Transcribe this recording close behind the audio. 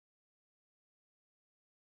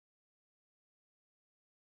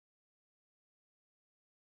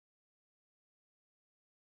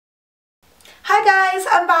Hi guys,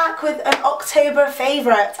 I'm back with an October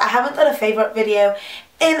favourite. I haven't done a favourite video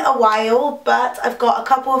in a while, but I've got a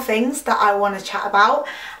couple of things that I want to chat about.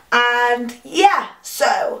 And yeah,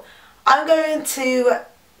 so I'm going to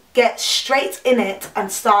get straight in it and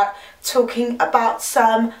start talking about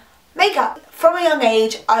some makeup. From a young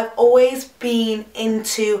age, I've always been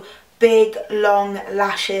into big, long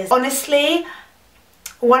lashes. Honestly,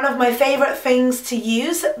 one of my favourite things to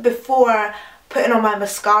use before putting on my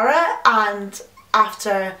mascara and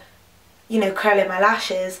after, you know, curling my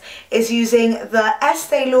lashes is using the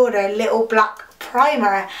Estee Lauder little black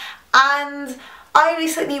primer. And I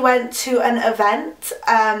recently went to an event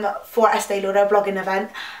for Estee Lauder, a blogging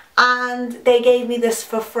event, and they gave me this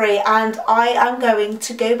for free, and I am going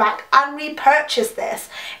to go back and repurchase this.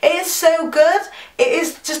 It is so good. It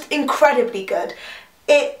is just incredibly good.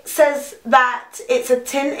 It says that it's a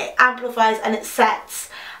tint, it amplifies and it sets.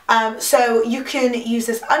 So you can use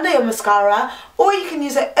this under your mascara, or you can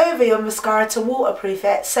use it over your mascara to waterproof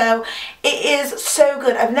it. So it is so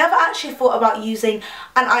good. I've never actually thought about using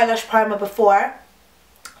an eyelash primer before,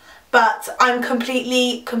 but I'm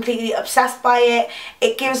completely obsessed by it.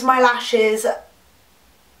 It gives my lashes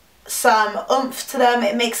some oomph to them.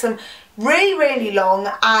 It makes them really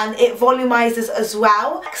long, and it volumizes as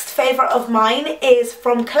well. Next favourite of mine is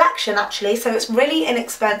from Collection, actually, so it's really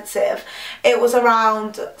inexpensive. It was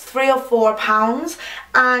around £3 or £4,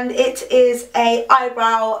 and it is a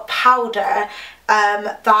eyebrow powder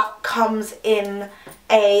that comes in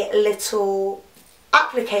a little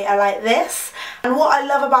applicator like this. And what I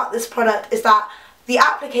love about this product is that the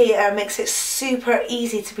applicator makes it super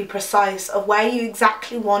easy to be precise of where you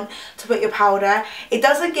exactly want to put your powder. It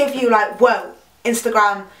doesn't give you like, whoa,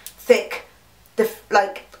 Instagram thick,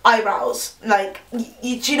 like eyebrows. Like, do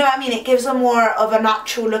you know what I mean? It gives a more of a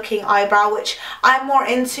natural looking eyebrow, which I'm more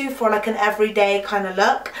into for like an everyday kind of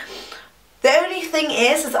look. The only thing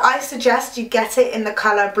is I suggest you get it in the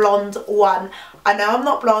colour Blonde 1. I know I'm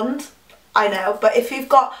not blonde, I know, but if you've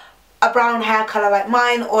got a brown hair colour like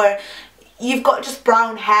mine, or you've got just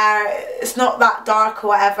brown hair, it's not that dark or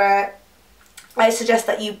whatever, I suggest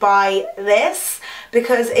that you buy this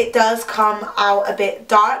because it does come out a bit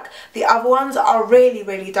dark. The other ones are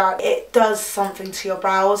really dark. It does something to your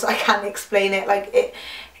brows. I can't explain it. Like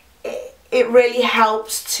it really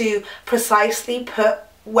helps to precisely put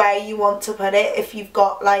where you want to put it if you've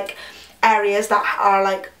got like areas that are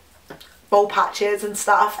like bowl patches and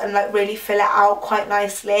stuff, and like really fill it out quite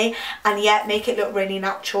nicely and yet make it look really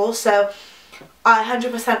natural. So I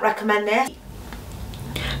 100% recommend this.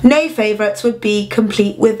 No favourites would be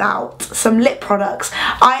complete without some lip products.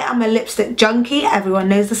 I am a lipstick junkie, everyone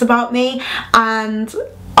knows this about me, and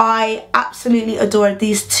I absolutely adore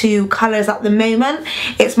these two colours at the moment.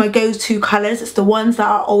 It's my go-to colours, it's the ones that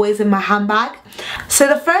are always in my handbag. So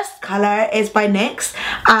the first colour is by NYX,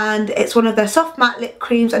 and it's one of their soft matte lip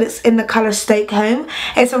creams, and it's in the colour Stockholm.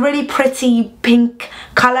 It's a really pretty pink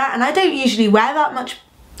colour, and I don't usually wear that much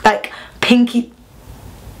like pinky.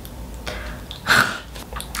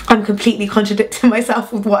 I'm completely contradicting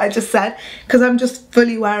myself with what I just said because I'm just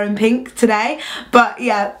fully wearing pink today. But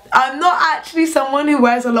yeah, I'm not actually someone who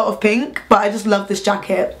wears a lot of pink, but I just love this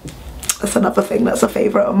jacket. That's another thing that's a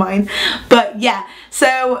favourite of mine. But yeah,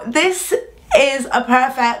 so this is a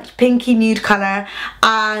perfect pinky nude colour,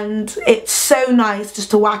 and it's so nice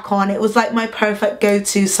just to whack on. It was like my perfect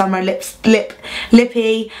go-to summer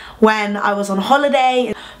lippy when I was on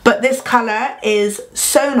holiday. But this colour is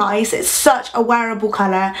so nice. It's such a wearable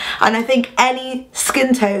colour, and I think any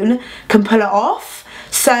skin tone can pull it off.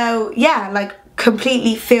 So yeah, like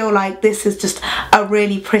completely feel like this is just a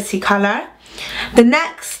really pretty colour. The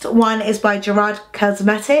next one is by Gerad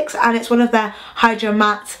Cosmetics, and it's one of their Hydra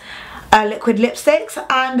matte liquid lipsticks,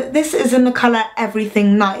 and this is in the colour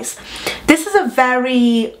Everything Nice. This is a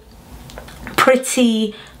very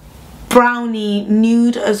pretty browny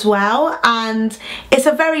nude as well, and it's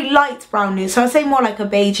a very light brown nude, so I'd say more like a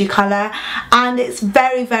beigey colour, and it's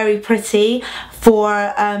very pretty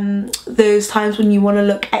for those times when you want to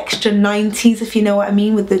look extra 90s, if you know what I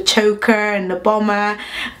mean, with the choker and the bomber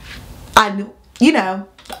and, you know,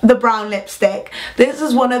 the brown lipstick. This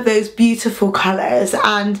is one of those beautiful colours,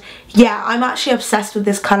 and yeah, I'm actually obsessed with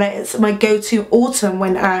this colour. It's my go-to autumn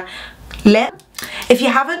winter lip. If you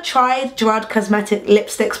haven't tried Gerad Cosmetic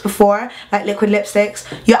lipsticks before, like liquid lipsticks,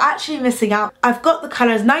 you're actually missing out. I've got the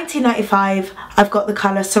colours 1995, I've got the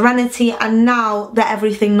colour Serenity, and now the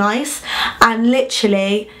Everything Nice, and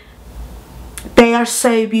literally they are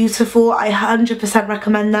so beautiful. I 100%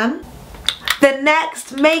 recommend them. The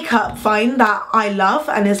next makeup find that I love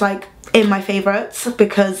and is like in my favourites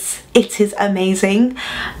because it is amazing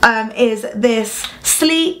is this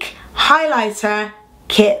sleek highlighter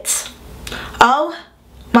kit. Oh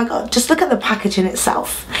my god, just look at the packaging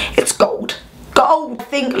itself. It's gold. Gold! I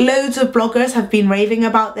think loads of bloggers have been raving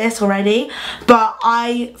about this already, but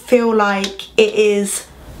I feel like it is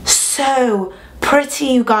so pretty,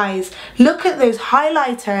 you guys. Look at those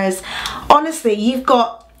highlighters. Honestly, you've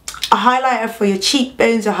got a highlighter for your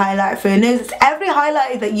cheekbones, a highlighter for your nose. It's every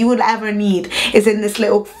highlighter that you would ever need is in this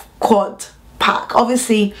little quad pack.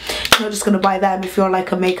 Obviously, you're not just going to buy them if you're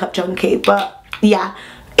like a makeup junkie, but yeah,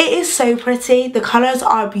 it is so pretty. The colours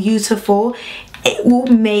are beautiful. It will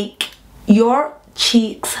make your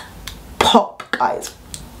cheeks pop, guys.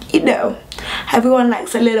 You know, everyone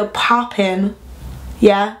likes a little popping.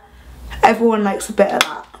 Yeah, everyone likes a bit of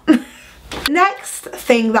that. Next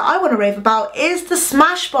thing that I want to rave about is the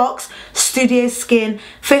Smashbox Studio Skin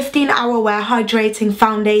 15-hour wear hydrating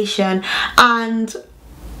foundation. And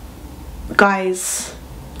guys,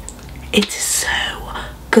 it is so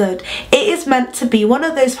good. It is meant to be one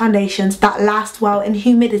of those foundations that last well in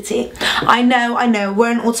humidity. I know,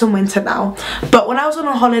 we're in autumn winter now, but when I was on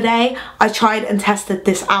a holiday, I tried and tested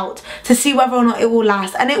this out to see whether or not it will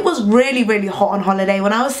last, and it was really, really hot on holiday.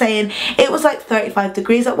 When I was saying it was like 35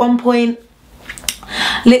 degrees at one point,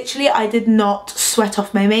 literally I did not sweat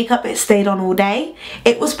off my makeup. It stayed on all day.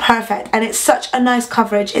 It was perfect, and it's such a nice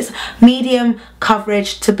coverage. It's medium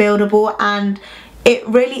coverage to buildable, and it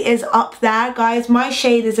really is up there, guys. My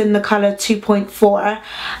shade is in the colour 2.4,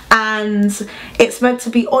 and it's meant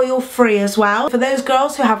to be oil free as well. For those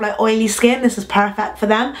girls who have like oily skin, this is perfect for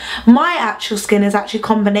them. My actual skin is actually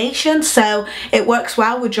combination, so it works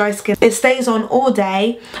well with dry skin. It stays on all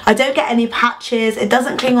day. I don't get any patches. It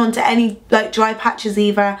doesn't cling on to any like dry patches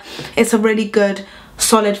either. It's a really good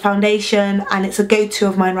solid foundation, and it's a go-to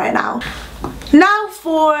of mine right now. Now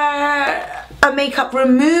for a makeup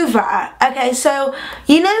remover. Okay, so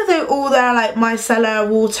you know all their like micellar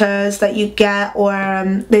waters that you get,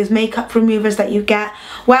 or those makeup removers that you get.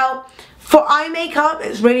 Well, for eye makeup,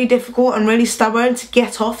 it's really difficult and really stubborn to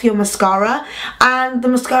get off your mascara, and the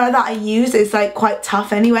mascara that I use is like quite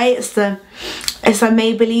tough anyway. It's a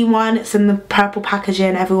Maybelline one. It's in the purple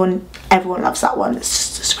packaging. Everyone loves that one.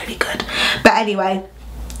 It's just really good. But anyway,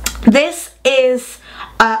 this is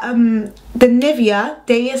the Nivea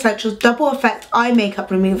Daily Essentials Double Effect Eye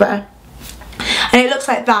Makeup Remover, and it looks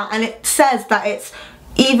like that, and it says that it's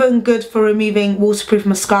even good for removing waterproof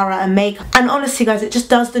mascara and makeup. And honestly, guys, it just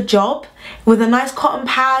does the job. With a nice cotton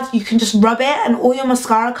pad, you can just rub it and all your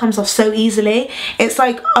mascara comes off so easily. It's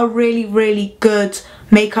like a really, really good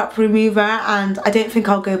makeup remover, and I don't think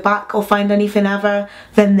I'll go back or find anything other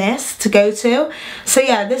than this to go to. So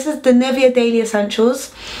yeah, this is the Nivea Daily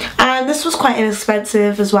Essentials, and this was quite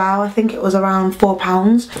inexpensive as well. I think it was around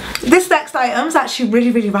 £4. This next item is actually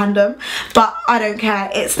really, really random, but I don't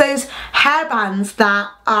care. It's those hairbands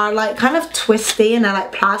that are like kind of twisty and they're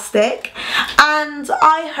like plastic, and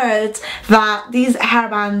I heard that these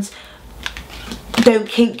hairbands don't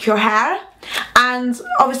kink your hair. And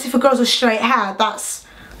obviously for girls with straight hair, that's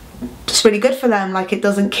just really good for them. Like, it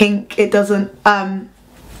doesn't kink, it doesn't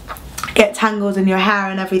get tangled in your hair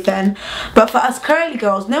and everything. But for us curly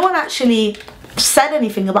girls, no one actually said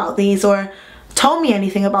anything about these or told me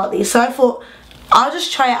anything about these. So I thought I'll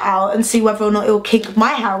just try it out and see whether or not it will kink my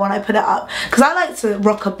hair when I put it up. Because I like to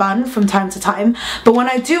rock a bun from time to time, but when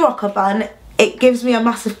I do rock a bun, it gives me a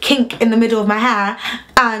massive kink in the middle of my hair,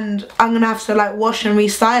 and I'm gonna have to like wash and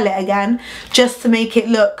restyle it again just to make it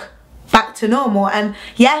look back to normal. And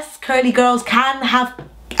yes, curly girls can have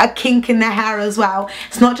a kink in their hair as well.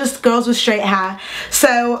 It's not just girls with straight hair.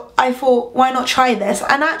 So I thought, why not try this?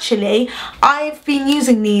 And actually, I've been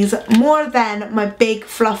using these more than my big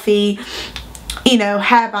fluffy, you know,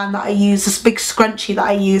 hairband that I use, this big scrunchie that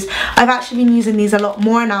I use. I've actually been using these a lot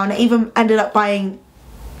more now, and I even ended up buying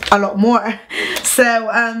a lot more. So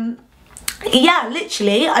yeah,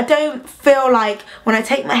 literally I don't feel like when I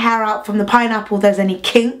take my hair out from the pineapple there's any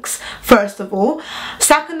kinks, first of all.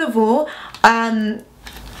 Second of all, when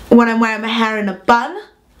I'm wearing my hair in a bun,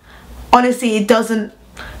 honestly it doesn't,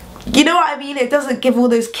 you know what I mean, it doesn't give all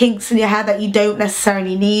those kinks in your hair that you don't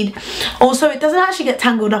necessarily need. Also, it doesn't actually get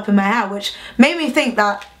tangled up in my hair, which made me think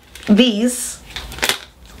that these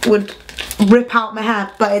would rip out my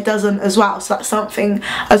hair, but it doesn't as well. So that's something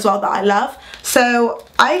as well that I love. So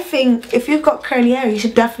I think if you've got curly hair, you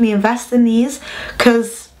should definitely invest in these,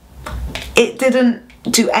 because it didn't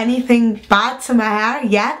do anything bad to my hair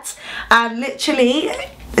yet, and literally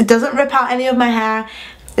it doesn't rip out any of my hair,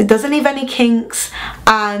 it doesn't leave any kinks,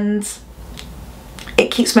 and it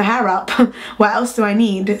keeps my hair up. What else do I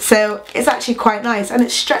need? So it's actually quite nice, and it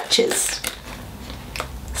stretches.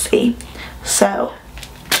 See? So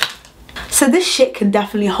So this shit can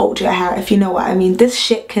definitely hold your hair, if you know what I mean. This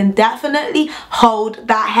shit can definitely hold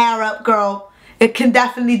that hair up, girl. It can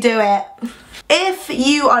definitely do it. If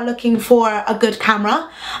you are looking for a good camera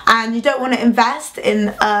and you don't want to invest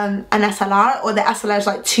in an SLR, or the SLR is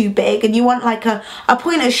like too big, and you want like a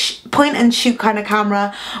point and shoot kind of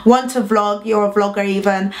camera, one to vlog, you're a vlogger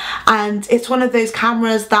even, and it's one of those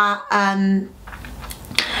cameras that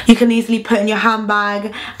you can easily put in your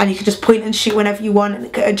handbag and you can just point and shoot whenever you want, and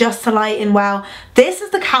it can adjust the lighting well, this is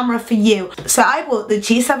the camera for you. So I bought the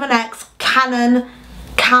G7x Canon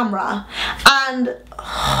camera, and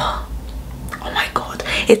oh my god,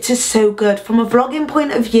 it's just so good. From a vlogging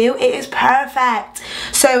point of view, it is perfect.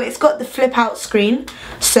 So it's got the flip out screen,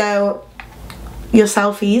 so your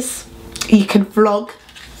selfies, you can vlog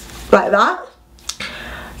like that.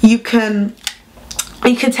 You can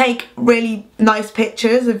take really nice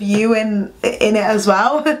pictures of you in it as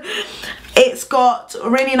well. It's got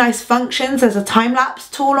really nice functions. There's a time-lapse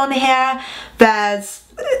tool on here.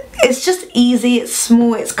 It's just easy, it's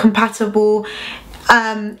small, it's compatible.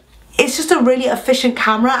 It's just a really efficient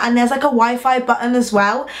camera, and there's like a Wi-Fi button as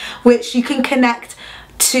well, which you can connect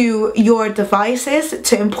to your devices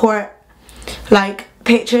to import like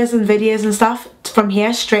pictures and videos and stuff from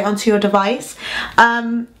here straight onto your device.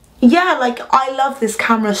 Yeah, like I love this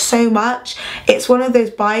camera so much. It's one of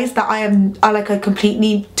those buys that I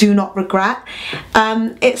completely do not regret.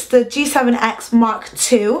 It's the G7X Mark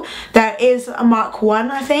II. There is a Mark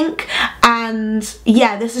I, I think, and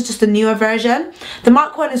yeah, this is just a newer version. The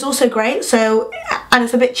Mark I is also great, and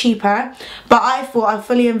it's a bit cheaper, but I thought I'd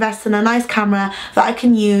fully invest in a nice camera that I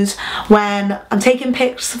can use when I'm taking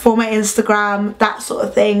pics for my Instagram, that sort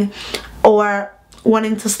of thing, or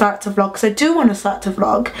wanting to start to vlog, because I do want to start to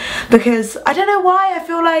vlog, because I don't know why, I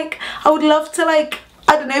feel like I would love to, like,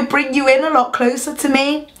 I don't know, bring you in a lot closer to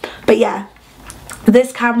me. But yeah,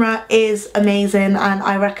 this camera is amazing and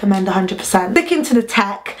I recommend 100%. Look into the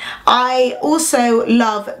tech. I also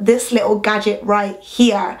love this little gadget right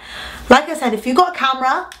here. Like I said, if you got a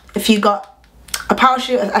camera, if you got a power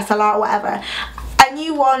shooter, SLR, whatever, and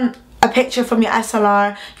you want a picture from your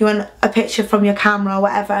SLR, you want a picture from your camera,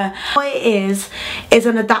 whatever, what it is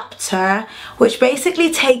an adapter which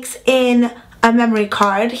basically takes in a memory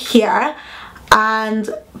card here and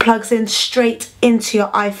plugs in straight into your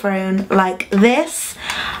iPhone like this,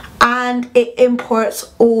 and it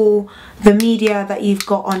imports all the media that you've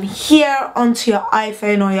got on here onto your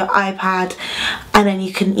iPhone or your iPad, and then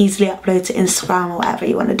you can easily upload to Instagram or whatever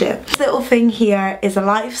you want to do. This little thing here is a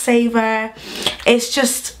lifesaver. It's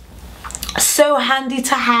just so handy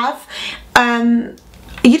to have.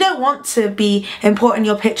 You don't want to be importing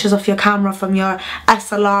your pictures off your camera from your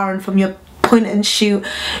SLR and from your point and shoot.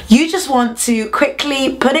 You just want to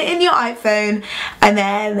quickly put it in your iPhone and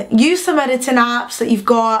then use some editing apps that you've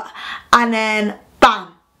got, and then bam,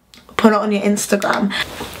 put it on your Instagram.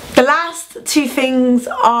 The last two things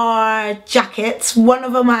are jackets. One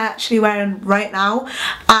of them I'm actually wearing right now,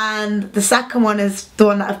 and the second one is the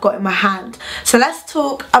one that I've got in my hand. So let's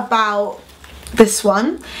talk about this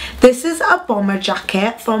one. This is a bomber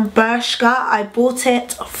jacket from Bershka. I bought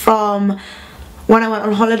it from when I went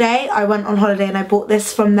on holiday. I went on holiday and I bought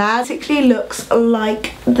this from there. It basically looks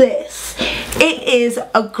like this. It is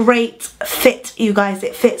a great fit, you guys.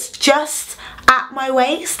 It fits just at my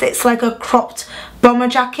waist. It's like a cropped bomber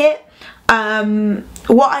jacket.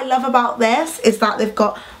 What I love about this is that they've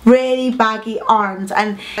got really baggy arms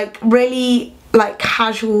and like really like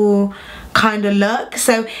casual kind of look.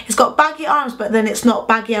 So it's got baggy arms, but then it's not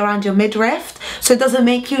baggy around your midriff, so it doesn't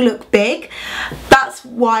make you look big. That's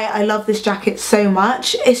why I love this jacket so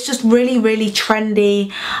much. It's just really, really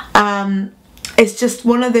trendy. It's just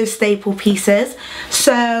one of those staple pieces.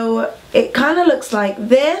 So it kind of looks like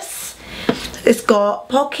this. It's got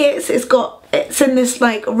pockets. It's in this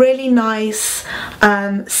like really nice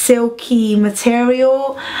silky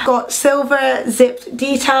material. Got silver zipped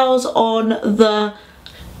details on the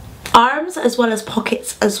arms as well as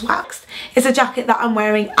pockets as well. It's a jacket that I'm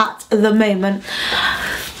wearing at the moment.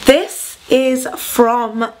 This is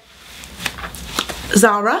from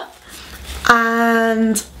Zara,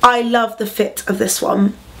 and I love the fit of this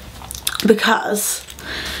one because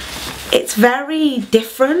it's very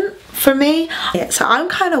different for me. So I'm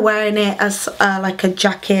kind of wearing it as like a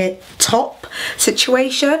jacket top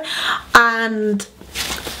situation, and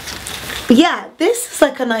yeah, this is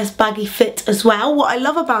like a nice baggy fit as well. What I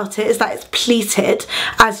love about it is that it's pleated,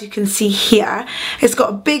 as you can see here. It's got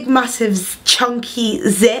a big massive chunky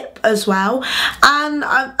zip as well, and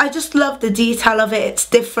I just love the detail of it. It's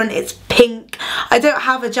different, it's pink. I don't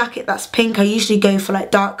have a jacket that's pink. I usually go for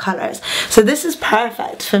like dark colours, so this is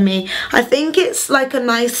perfect for me. I think it's like a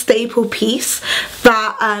nice staple piece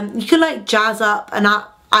that you can like jazz up an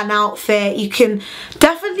outfit. You can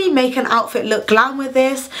definitely make an outfit look glam with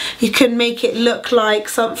this. You can make it look like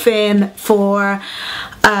something for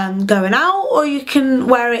going out, or you can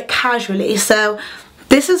wear it casually. So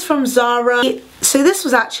this is from Zara. So this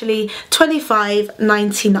was actually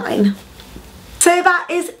 $25.99. So that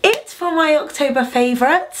is it for my October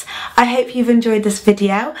favourites. I hope you've enjoyed this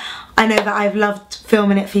video. I know that I've loved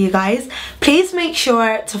filming it for you guys. Please make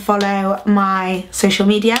sure to follow my social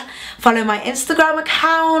media. Follow my Instagram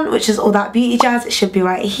account, which is Allthatbeautyjazz. It should be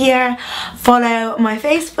right here. Follow my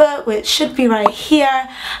Facebook, which should be right here.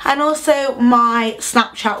 And also my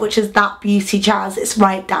Snapchat, which is Allthatbeautyjazz. It's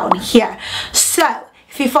right down here. So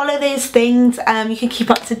if you follow those things, you can keep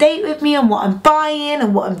up to date with me on what I'm buying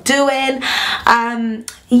and what I'm doing.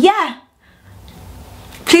 Yeah.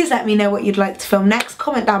 Please let me know what you'd like to film next.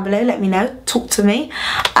 Comment down below, let me know, talk to me.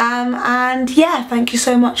 And yeah, thank you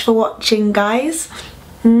so much for watching, guys.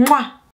 Mwah.